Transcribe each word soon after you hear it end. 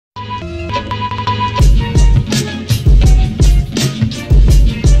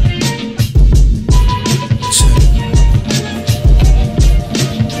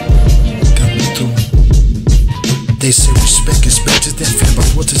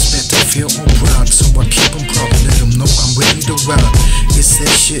is better, feel all proud. So I keep them proud, let them know I'm ready to ride. It's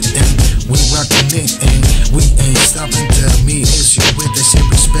that shit and we rockin' it and we ain't stopping. Tell me is you with that shit.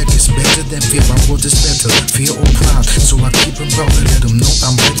 Respect is better than fear, my word is better, feel all proud. So I keep them proud and let them know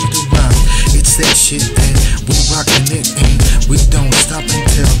I'm ready to ride. It's that shit and we rockin' it and we don't stop and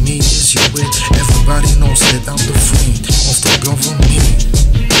tell me is you with. Everybody knows that I'm the friend of the government,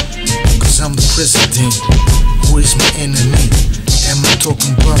 cause I'm the president. Who is my enemy? Am I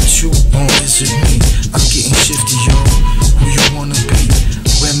talking about you or is it me? I'm getting shifty, yo. Who you wanna be?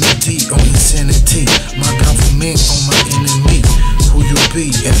 Remedy or insanity? My government or my enemy? Who you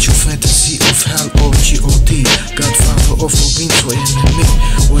be? At your fantasy of hell or G.O.D. Godfather of a being or enemy?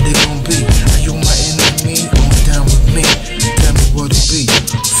 What they gon' be? Are you my enemy or down with me? Tell me what it be.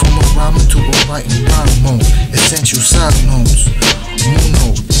 From a rhyming to a writing rhyme mode. Essential side notes.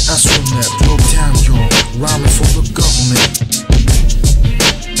 Moon astronaut, blow down, yo. Rhyming for the government,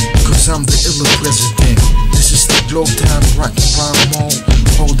 cause I'm the illa president. This is the glow time, writing rhyme mode.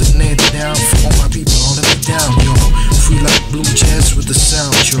 Holding it down for all my people, holding it down, yo. Free like blue jazz with the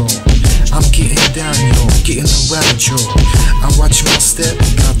sound, yo. I'm getting down, yo, getting around, yo. I watch my step,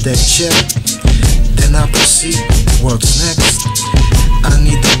 got that check. Then I proceed, what's next? I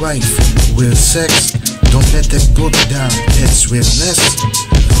need a wife, real sex. Don't let that go down, that's realness.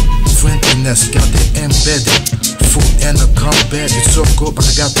 Friendliness, got it embedded. Food and a combat, it's so good, but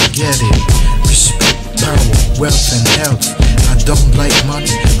I got to get it. Respect, power, wealth and health. I don't like money,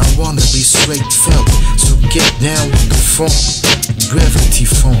 I wanna be straight felt. So get down with the funk, gravity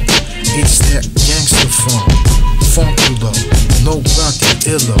funk. It's that gangster funk. Funkula, nobody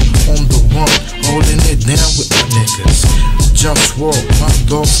iller. On the one, holding it down with my niggas. JustWar, my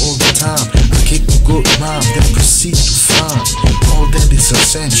love all the time. I kick a good mind, then proceed to find all that is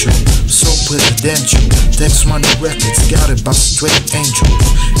essential, so presidential. Text Money Records, got it by straight angels.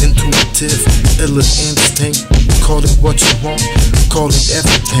 Intuitive, illa instinct. Call it what you want, call it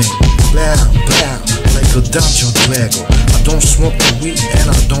everything. Blah, blah, like a dungeon dragon. I don't smoke the weed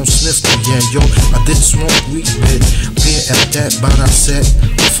and I don't sniff the yo. I did smoke weed, but beer at that, but I said,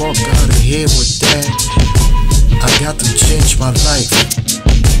 fuck out of here with that. I got to change my life.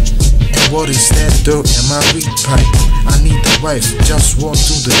 And what is that dirt in my weed pipe? I need the wife, JustWar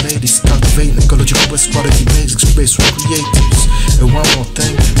to the ladies. Cultivating ecological best quality basics, space for creatives. And one more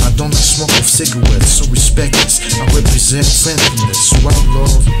thing, I don't smoke of cigarettes, so respect this. I represent friendliness, so I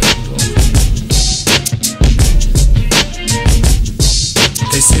love.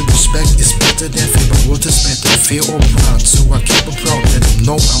 They say respect is better than fear, but what is better, fear or proud? So I keep them proud, let them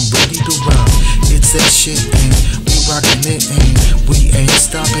know I'm ready to ride. It's that shit and we rockin' it and we ain't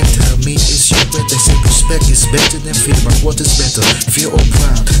stopping. Tell me it's your way. They say respect is better than fear, but what is better, fear or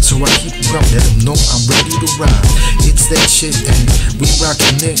proud? So I keep them proud, let them know I'm ready to ride. It's that shit and we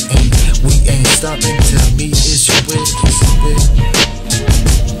rockin' it and we ain't stopping. Tell me it's your way, it's your way.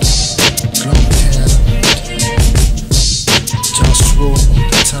 JustWar all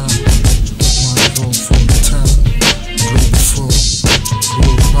the time. One,